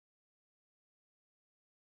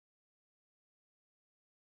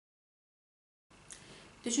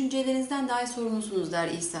Düşüncelerinizden dahi sorumlusunuz der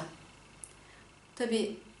İsa.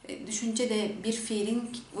 Tabii düşünce de bir fiilin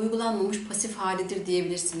uygulanmamış pasif halidir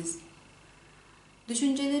diyebilirsiniz.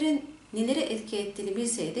 Düşüncelerin nelere etki ettiğini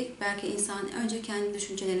bilseydik belki insan önce kendi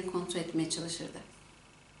düşüncelerini kontrol etmeye çalışırdı.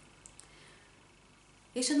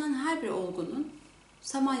 Yaşanan her bir olgunun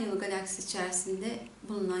Samanyolu Galaksisi içerisinde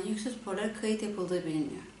bulunan yüksüz porlara kayıt yapıldığı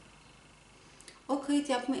biliniyor. O kayıt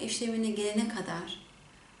yapma işlemine gelene kadar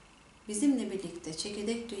bizimle birlikte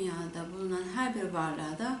çekirdek dünyada bulunan her bir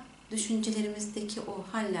varlığa da düşüncelerimizdeki o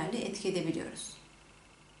hallerle etki edebiliyoruz.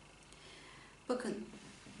 Bakın,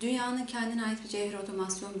 dünyanın kendine ait bir cevher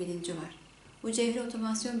otomasyon bilinci var. Bu cevher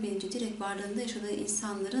otomasyon bilinci direkt varlığında yaşadığı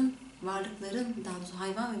insanların, varlıkların, daha doğrusu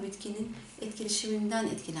hayvan ve bitkinin etkileşiminden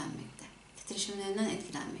etkilenmekte, titreşimlerinden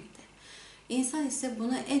etkilenmekte. İnsan ise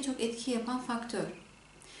buna en çok etki yapan faktör.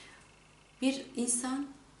 Bir insan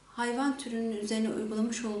hayvan türünün üzerine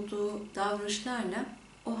uygulamış olduğu davranışlarla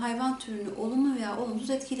o hayvan türünü olumlu veya olumsuz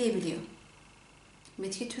etkileyebiliyor.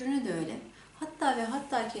 Bitki türüne de öyle.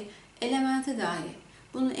 Hatta ki elemente dahi.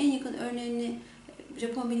 Bunun en yakın örneğini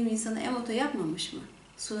Japon bilim insanı Emoto yapmamış mı?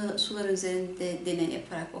 Sular üzerinde deney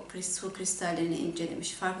yaparak o su kristallerini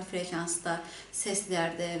incelemiş. Farklı frekansta,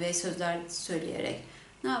 seslerde ve sözler söyleyerek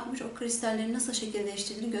ne yapmış? O kristallerin nasıl şekil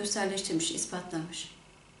değiştirdiğini gösterleştirmiş, ispatlamış.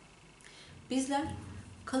 Bizler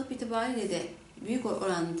kalıp itibariyle de büyük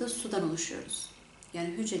oranda sudan oluşuyoruz. Yani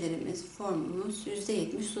hücrelerimiz, formumuz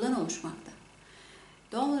 %70 sudan oluşmakta.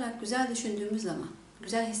 Doğal olarak güzel düşündüğümüz zaman,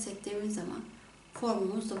 güzel hissettiğimiz zaman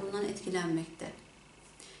formumuz da bundan etkilenmekte.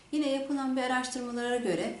 Yine yapılan bir araştırmalara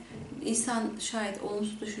göre insan şayet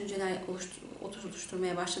olumsuz düşünceler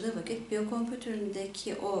oluşturmaya başladığı vakit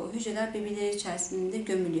biyokompütüründeki o hücreler birbirleri içerisinde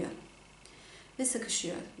gömülüyor ve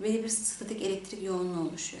sıkışıyor. Belli bir statik elektrik yoğunluğu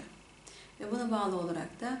oluşuyor. Ve buna bağlı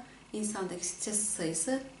olarak da insandaki stres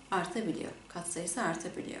sayısı artabiliyor, katsayısı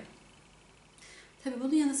artabiliyor. Tabii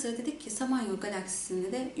bunun yanı sıra dedik ki Samanyolu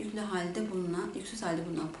Galaksisinde de yüksüz halde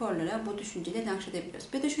bulunan porlara bu düşünceleri nakşedebiliyoruz.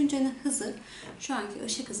 Bir düşüncenin hızı şu anki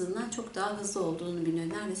ışık hızından çok daha hızlı olduğunu biliyor.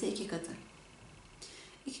 Neredeyse 2 katı.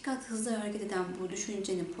 2 kat hızlı hareket eden bu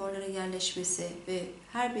düşüncenin porlara yerleşmesi ve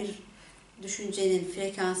her bir düşüncenin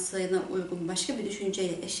frekansına uygun başka bir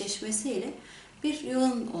düşünceyle eşleşmesiyle bir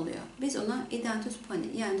yığın oluyor. Biz ona identis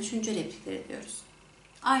pani yani düşünce replikleri diyoruz.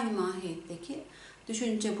 Aynı mahiyetteki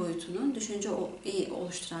düşünce boyutunun, düşünceyi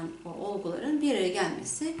oluşturan o olguların bir araya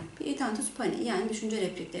gelmesi bir identis pani yani düşünce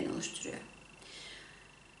repliklerini oluşturuyor.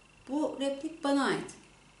 Bu replik bana ait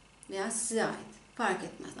veya size ait fark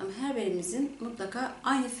etmez ama her birimizin mutlaka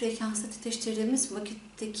aynı frekansta titreştirdiğimiz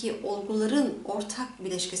vakitteki olguların ortak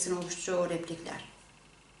bileşkesini oluşturuyor o replikler.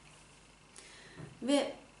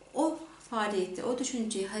 Ve o faaliyeti, o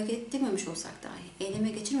düşünceyi hareket ettirmemiş olsak dahi, eyleme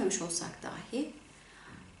geçirmemiş olsak dahi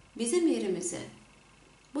bizim yerimize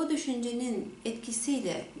bu düşüncenin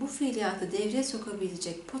etkisiyle bu fiiliyatı devreye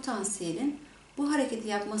sokabilecek potansiyelin bu hareketi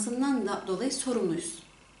yapmasından dolayı sorumluyuz.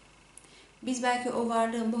 Biz belki o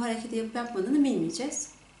varlığın bu hareketi yapıp yapmadığını bilmeyeceğiz.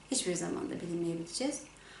 Hiçbir zaman da bilmeyebileceğiz.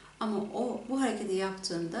 Ama o bu hareketi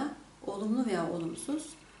yaptığında olumlu veya olumsuz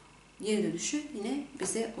geri dönüşü yine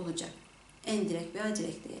bize olacak. En direkt veya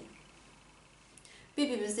direkt diyelim.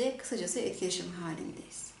 Birbirimizle kısacası etkileşim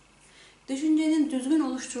halindeyiz. Düşüncenin düzgün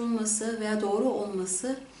oluşturulması veya doğru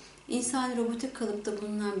olması insani robotik kalıpta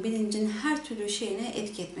bulunan bilincin her türlü şeyine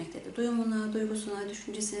etki etmektedir. Duyumuna, duygusuna,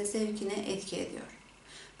 düşüncesine, zevkine etki ediyor.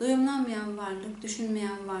 Duyumlanmayan varlık,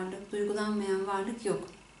 düşünmeyen varlık, duygulanmayan varlık yok.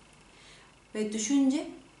 Ve düşünce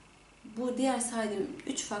bu diğer saydığım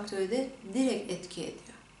 3 faktöre de direkt etki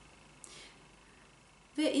ediyor.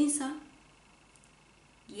 Ve insan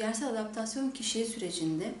yersel adaptasyon kişiliği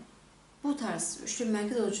sürecinde bu tarz üçlü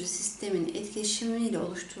merkez olucu sistemin etkileşimiyle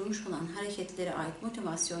oluşturmuş olan hareketlere ait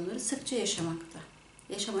motivasyonları sıkça yaşamakta.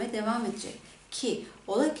 Yaşamaya devam edecek. Ki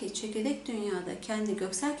ola ki çekirdek dünyada kendi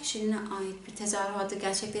göksel kişiliğine ait bir tezahüratı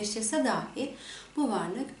gerçekleştirse dahi bu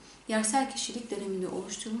varlık yersel kişilik döneminde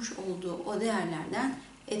oluşturmuş olduğu o değerlerden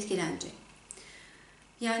etkilenecek.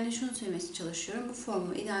 Yani şunu söylemeye çalışıyorum, bu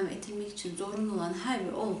formu idame ettirmek için zorunlu olan her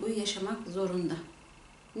bir olguyu yaşamak zorunda.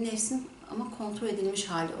 Nefsin ama kontrol edilmiş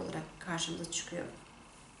hali olarak karşımıza çıkıyor.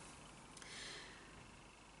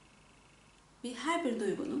 Her bir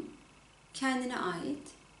duygunun kendine ait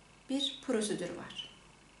bir prosedürü var.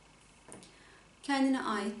 Kendine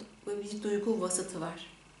ait bir duygu vasıtı var.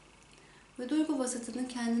 Ve duygu vasıtının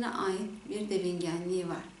kendine ait bir devingenliği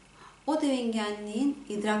var. O devingenliğin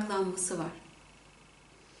idraklanması var.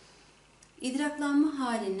 İdraklanma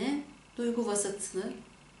haline duygu vasıtını,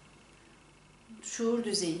 şuur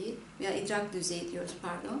düzeyi veya idrak düzeyi diyoruz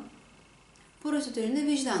prosedüründe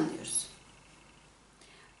vicdan diyoruz.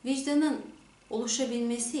 Vicdanın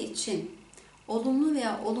oluşabilmesi için olumlu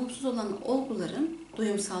veya olumsuz olan olguların,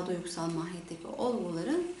 duyumsal, duygusal mahiyetteki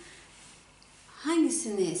olguların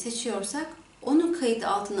hangisini seçiyorsak onun kayıt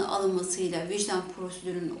altına alınmasıyla vicdan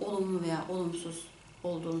prosedürünün olumlu veya olumsuz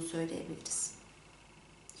olduğunu söyleyebiliriz.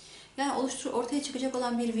 Yani ortaya çıkacak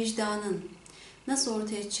olan bir vicdanın nasıl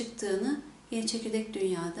ortaya çıktığını yine çekirdek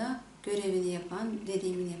dünyada görevini yapan,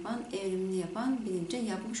 dediğimini yapan, evrimini yapan bilincin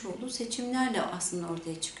yapmış olduğu seçimlerle aslında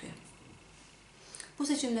ortaya çıkıyor. Bu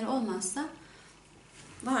seçimler olmazsa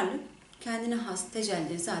varlık kendine has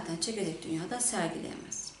tecellileri zaten çekirdek dünyada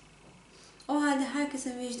sergileyemez. O halde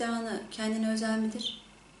herkesin vicdanı kendine özel midir?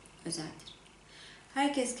 Özeldir.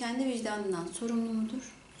 Herkes kendi vicdanından sorumlu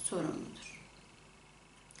mudur? Sorumludur.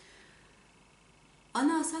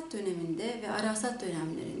 Ana hasat döneminde ve ara hasat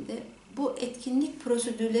dönemlerinde bu etkinlik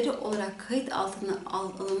prosedürleri olarak kayıt altına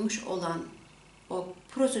alınmış olan o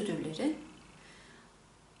prosedürlerin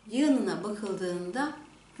yanına bakıldığında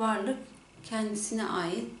varlık kendisine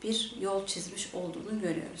ait bir yol çizmiş olduğunu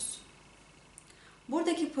görüyoruz.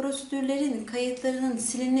 Buradaki prosedürlerin kayıtlarının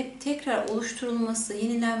silinip tekrar oluşturulması,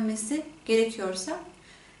 yenilenmesi gerekiyorsa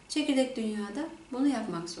çekirdek dünyada bunu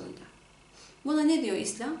yapmak zorunda. Buna ne diyor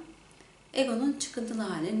İslam? Egonun çıkıntılı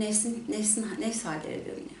hali, nefs halleri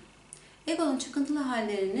deniyor. Egonun çıkıntılı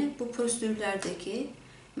hallerini bu prosedürlerdeki,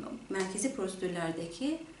 merkezi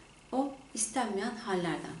prosedürlerdeki o istenmeyen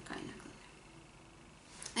hallerden kaynaklanıyor.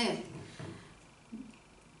 Evet.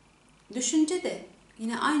 Düşünce de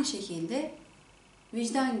yine aynı şekilde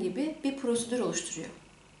vicdan gibi bir prosedür oluşturuyor.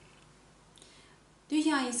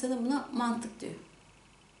 Dünya insanı buna mantık diyor.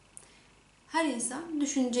 Her insan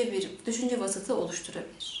düşünce vasıtı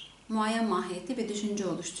oluşturabilir. Muayyen mahiyetli bir düşünce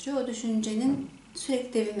oluşturuyor. O düşüncenin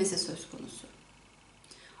sürekli devinmesi söz konusu.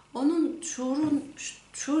 Onun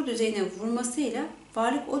şuur düzeyine vurmasıyla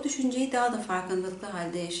varlık o düşünceyi daha da farkındalıklı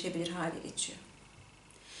halde yaşayabilir hale geçiyor.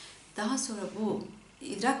 Daha sonra bu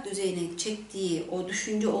idrak düzeyine çektiği o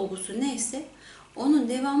düşünce olgusu neyse onun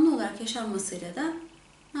devamlı olarak yaşanmasıyla da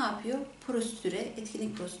ne yapıyor?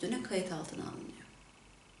 Etkinlik prosedürüne kayıt altına alınıyor.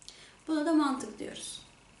 Buna da mantık diyoruz.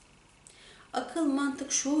 Akıl,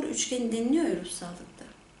 mantık, şuur üçgeni deniliyor ya ruhsallıkta.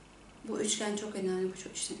 Bu üçgen çok önemli, bu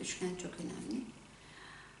üçgen çok önemli.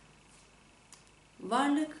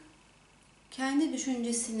 Varlık kendi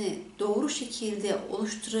düşüncesini doğru şekilde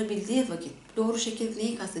oluşturabildiği vakit, doğru şekilde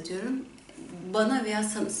neyi kastediyorum? Bana veya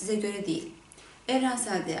size göre değil.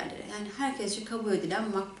 Evrensel değerlere, yani herkesce kabul edilen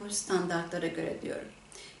makbul standartlara göre diyorum.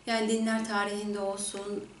 Yani dinler tarihinde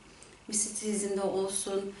olsun, mistisizmde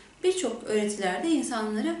olsun, birçok öğretilerde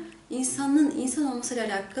insanın insan olmasıyla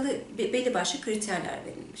alakalı belli başlı kriterler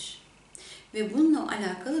verilmiş. Ve bununla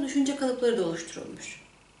alakalı düşünce kalıpları da oluşturulmuş.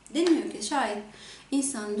 Deniliyor ki şayet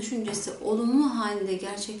insanın düşüncesi olumlu halde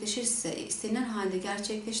gerçekleşirse, istenilen halde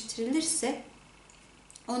gerçekleştirilirse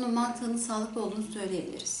onun mantığının sağlıklı olduğunu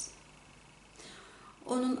söyleyebiliriz.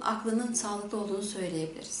 Onun aklının sağlıklı olduğunu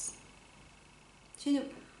söyleyebiliriz. Şimdi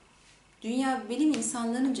dünya bilim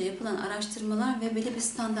insanlarınca yapılan araştırmalar ve belli bir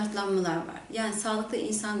standartlanmalar var. Yani sağlıklı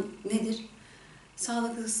insan nedir?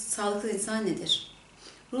 Sağlıklı insan nedir?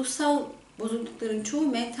 Ruhsal bozuklukların çoğu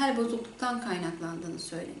mental bozukluktan kaynaklandığını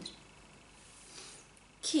söylenir.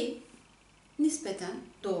 Ki nispeten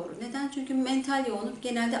doğru. Neden? Çünkü mental yoğunluk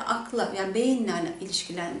genelde akla, yani beyinle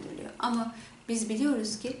ilişkilendiriliyor. Ama biz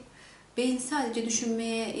biliyoruz ki beyin sadece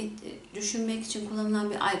düşünmek için kullanılan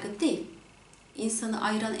bir aygıt değil. İnsanı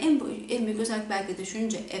ayıran en büyük özellik belki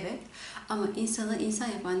düşünce, evet. Ama insanı insan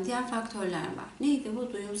yapan diğer faktörler var. Neydi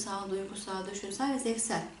bu? Duyumsal, duygusal, düşünsel ve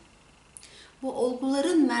zevksel. Bu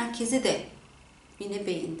olguların merkezi de yine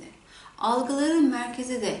beyinde. Algıların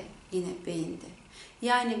merkezi de yine beyinde.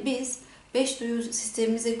 Yani biz 5 duyu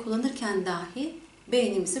sistemimizi kullanırken dahi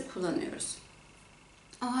beynimizi kullanıyoruz.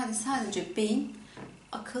 O halde sadece beyin,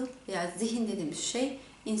 akıl veya zihin dediğimiz şey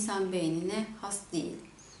insan beynine has değil.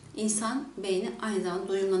 İnsan beyni aynı zamanda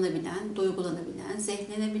duyumlanabilen, duygulanabilen,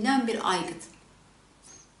 zevklenebilen bir aygıt.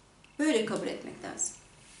 Böyle kabul etmek lazım.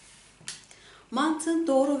 Mantığın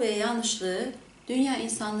doğru ve yanlışlığı dünya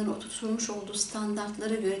insanların oturtulmuş olduğu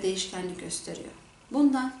standartlara göre değişkenlik gösteriyor.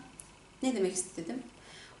 Bundan ne demek istedim?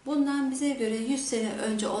 Bundan bize göre 100 sene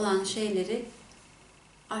önce olan şeyleri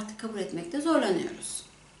artık kabul etmekte zorlanıyoruz.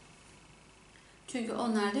 Çünkü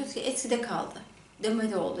onlar diyor ki eskide kaldı,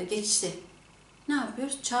 demode oldu, geçti. Ne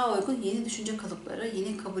yapıyoruz? Çağa uygun yeni düşünce kalıpları,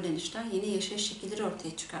 yeni kabullenişler, yeni yaşayış şekilleri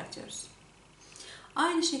ortaya çıkartıyoruz.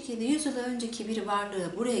 Aynı şekilde 100 yıl önceki bir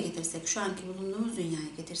varlığı buraya getirsek, şu anki bulunduğumuz dünyaya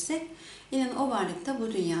getirsek, yine o varlık da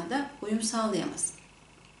bu dünyada uyum sağlayamaz.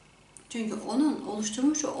 Çünkü onun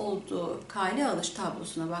oluşturmuş olduğu kale alış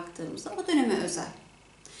tablosuna baktığımızda o döneme özel.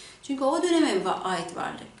 Çünkü o döneme ait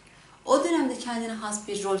varlık. O dönemde kendine has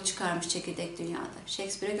bir rol çıkarmış çekirdek dünyada.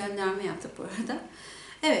 Shakespeare'e gönderme yaptık bu arada.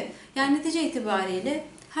 Evet, yani netice itibariyle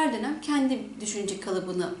her dönem kendi düşünce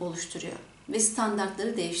kalıbını oluşturuyor ve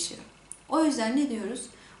standartları değiştiriyor. O yüzden ne diyoruz?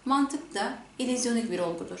 Mantık da illüzyonik bir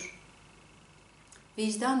olgudur.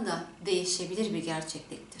 Vicdan da değişebilir bir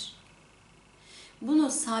gerçekliktir.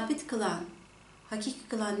 Bunu sabit kılan, hakiki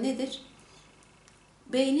kılan nedir?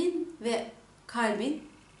 Beynin ve kalbin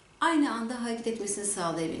aynı anda hareket etmesini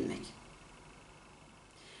sağlayabilmek.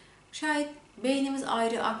 Şayet beynimiz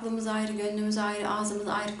ayrı, aklımız ayrı, gönlümüz ayrı, ağzımız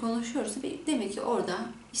ayrı konuşuyorsa demek ki orada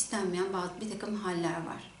istenmeyen bir takım haller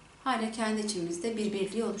var. Hala kendi içimizde bir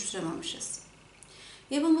birliği oluşturamamışız.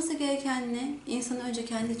 Yapılması gereken ne? İnsanın önce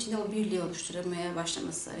kendi içinde o birliği oluşturmaya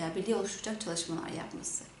başlaması, yani birliği oluşturacak çalışmalar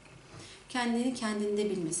yapması. Kendini kendinde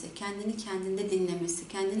bilmesi, kendini kendinde dinlemesi,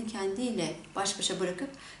 kendini kendiyle baş başa bırakıp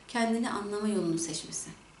kendini anlama yolunu seçmesi.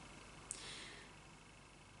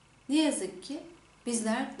 Ne yazık ki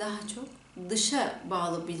bizler daha çok dışa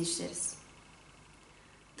bağlı bilinçleriz.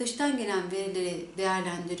 Dıştan gelen verileri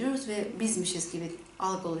değerlendiriyoruz ve bizmişiz gibi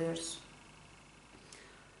algılıyoruz.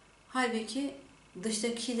 Halbuki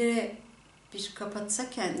dıştakilere bir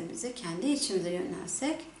kapatsak kendimizi, kendi içimize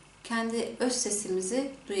yönelsek, kendi öz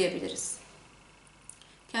sesimizi duyabiliriz.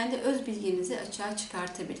 Kendi öz bilgimizi açığa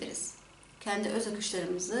çıkartabiliriz. Kendi öz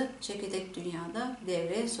akışlarımızı çekirdek dünyada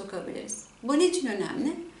devreye sokabiliriz. Bu niçin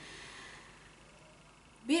önemli?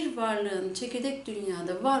 Bir varlığın çekirdek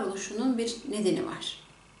dünyada varoluşunun bir nedeni var.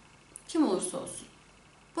 Kim olursa olsun.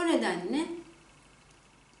 Bu nedenle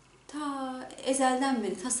ta ezelden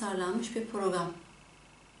beri tasarlanmış bir program.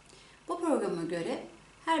 Bu programa göre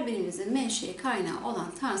her birimizin menşei kaynağı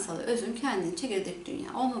olan tanrısal özün kendini çekirdek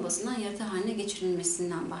dünya olma bazından yaratı haline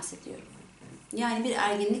geçirilmesinden bahsediyorum. Yani bir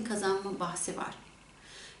erginlik kazanma bahsi var.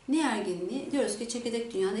 Ne erginliği? Diyoruz ki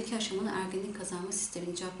çekirdek dünyada 2 aşamalı erginlik kazanma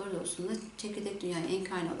sisteminin cevapları doğrultusunda çekirdek dünyaya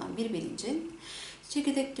enkarne olan bir bilincin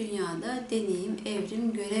çekirdek dünyada deneyim,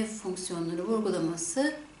 evrim, görev fonksiyonları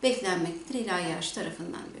vurgulaması beklenmektedir ilahi yarış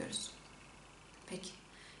tarafından diyoruz. Peki,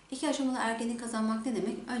 2 aşamalı erginlik kazanmak ne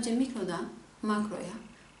demek? Önce mikrodan makroya,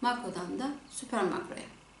 makrodan da süper makroya.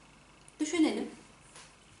 Düşünelim.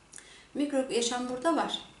 Mikro yaşam burada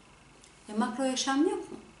var. Makro yaşam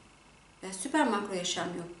yok mu? Süper makro yaşam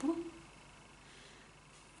yok mu?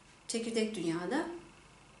 Çekirdek dünyada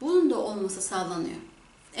bunun da olması sağlanıyor.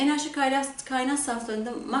 Enerji kaynak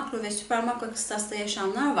saflarında makro ve süper makro kıstasta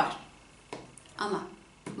yaşamlar var. Ama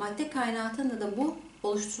madde kainatında da bu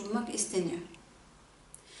oluşturulmak isteniyor.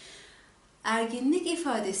 Erginlik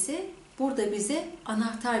ifadesi burada bize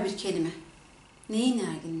anahtar bir kelime. Neyin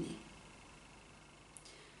erginliği?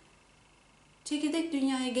 Çekirdek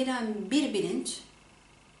dünyaya gelen bir bilinç,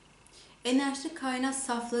 enerji kaynak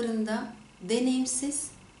saflarında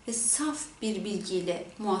deneyimsiz ve saf bir bilgiyle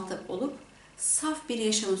muhatap olup saf bir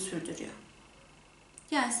yaşamı sürdürüyor.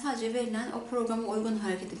 Yani sadece verilen o programa uygun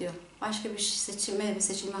hareket ediyor. Başka bir seçilme ve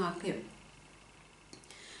seçilme hakkı yok.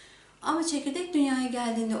 Ama çekirdek dünyaya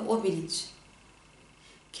geldiğinde o bilinç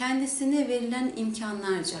kendisine verilen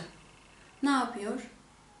imkanlarca ne yapıyor?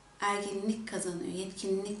 Erginlik kazanıyor,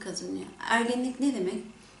 yetkinlik kazanıyor. Erginlik ne demek?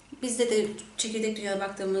 Bizde de çekirdek dünyaya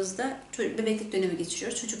baktığımızda bebeklik dönemi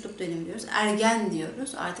geçiriyoruz, çocukluk dönemi diyoruz, ergen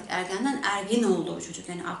diyoruz. Artık ergenden ergin oldu o çocuk.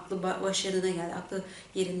 Yani aklı başlarına geldi, aklı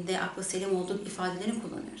yerinde, aklı selim olduğu ifadelerini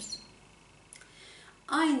kullanıyoruz.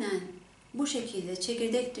 Aynen bu şekilde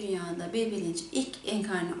çekirdek dünyada bir bilinç ilk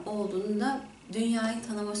enkarne olduğunda dünyayı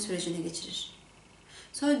tanıma sürecini geçirir.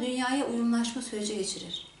 Sonra dünyaya uyumlaşma süreci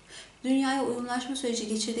geçirir. Dünyaya uyumlaşma süreci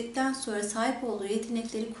geçirdikten sonra sahip olduğu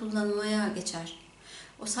yetenekleri kullanmaya geçer.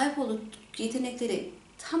 O sahip olduğu yetenekleri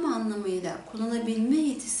tam anlamıyla kullanabilme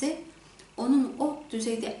yetisi onun o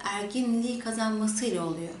düzeyde erginliği kazanmasıyla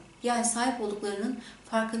oluyor. Yani sahip olduklarının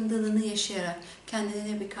farkındalığını yaşayarak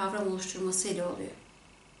kendilerine bir kavram oluşturmasıyla oluyor.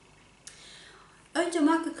 Önce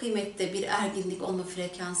makro kıymette bir erginlik olma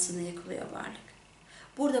frekansını yakalıyor varlık.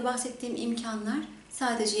 Burada bahsettiğim imkanlar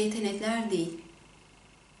sadece yetenekler değil.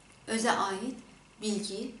 Öze ait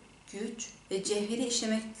bilgi, güç ve cevheri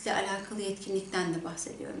işlemekle alakalı yetkinlikten de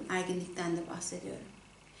bahsediyorum, erginlikten de bahsediyorum.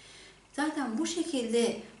 Zaten bu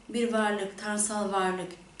şekilde bir varlık, tanrısal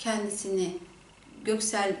varlık kendisini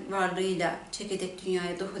göksel varlığıyla çekirdek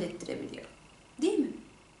dünyaya duhul ettirebiliyor. Değil mi?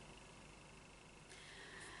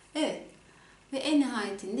 Evet. Ve en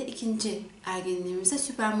nihayetinde ikinci erginliğimize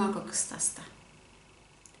süper makro kıstasta.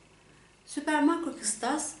 Süper makro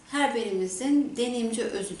kıstas her birimizin deneyimci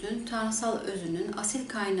özünün, tanrısal özünün, asil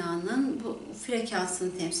kaynağının bu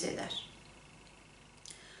frekansını temsil eder.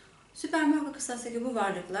 Süper makro kıstastaki bu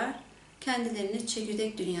varlıklar kendilerini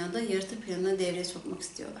çekirdek dünyada yaratı planına devreye sokmak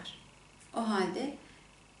istiyorlar. O halde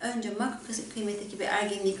önce makro kıymetteki bir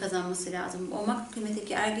erginliği kazanması lazım. O makro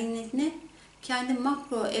kıymetteki erginlik ne? Kendi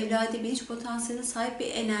makro evladi bilinç potansiyeline sahip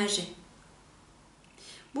bir enerji.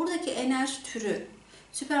 Buradaki enerji türü,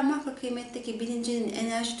 süper makro kıymetteki bilincinin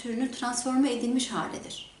enerji türünü transforme edilmiş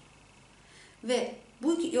halidir. Ve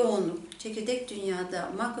bu yoğunluk, çekirdek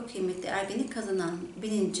dünyada makro kıymetli erginlik kazanan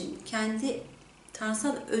bilincin kendi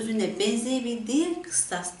tanrısal özüne benzeyebildiği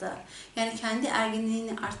kıstasta, yani kendi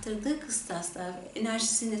erginliğini arttırdığı kıstasta,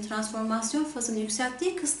 enerjisini, transformasyon fazını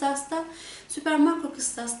yükselttiği kıstasta, süper makro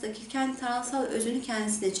kıstastaki kendi tanrısal özünü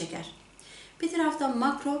kendisine çeker. Bir taraftan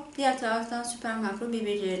makro, diğer taraftan süper makro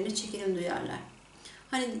birbirlerine çekilim duyarlar.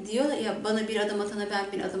 Hani diyor ya, bana bir adım atana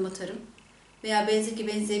ben bir adım atarım. Veya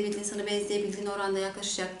benzeyebildiğin sana benzeyebildiğin oranda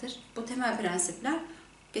yaklaşacaktır. Bu temel prensipler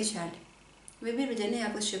geçerli. Ve birbirlerine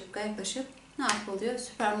yaklaşıp ne yapılıyor?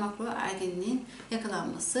 Süper makro ergenliğin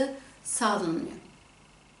yakalanması sağlanıyor.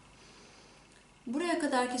 Buraya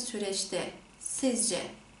kadarki süreçte sizce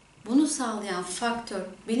bunu sağlayan faktör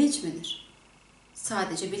bilinç midir?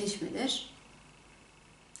 Sadece bilinç midir?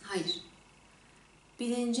 Hayır.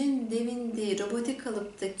 Bilincin devindiği robotik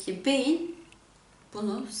kalıptaki beyin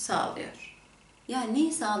bunu sağlıyor. Yani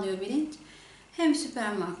neyi sağlıyor bilinç? Hem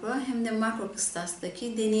süper makro hem de makro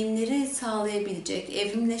kıstastaki deneyimleri sağlayabilecek,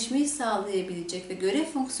 evrimleşmeyi sağlayabilecek ve görev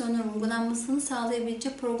fonksiyonlarının uygulanmasını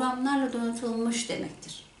sağlayabilecek programlarla donatılmış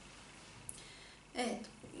demektir. Evet,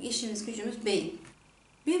 işimiz gücümüz beyin.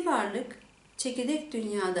 Bir varlık çekirdek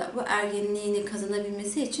dünyada bu ergenliğini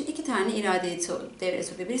kazanabilmesi için iki tane iradeyi devreye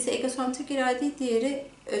sokuyor. Birisi egosantrik irade, diğeri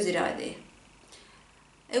öz irade.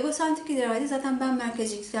 Egosantrik irade zaten ben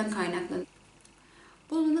merkezcilikten kaynaklanıyor.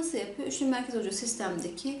 Bunu nasıl yapıyor? Üçlü merkez ucu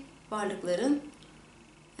sistemdeki varlıkların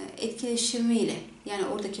etkileşimiyle, yani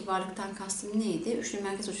oradaki varlıktan kastım neydi? Üçlü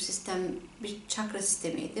merkez ucu sistem bir çakra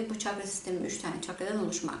sistemiydi. Bu çakra sistemi 3 tane çakradan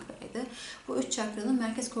oluşmaktaydı. Bu 3 çakranın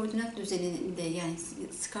merkez koordinat düzeninde, yani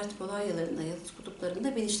skart polaryalarında, yıldız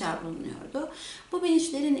kutuplarında bilinçler bulunuyordu. Bu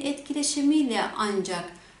bilinçlerin etkileşimiyle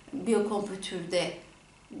ancak biyokompütürde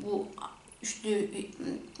bu üçlü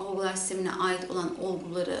olgular sistemine ait olan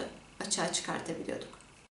olguları açığa çıkartabiliyorduk.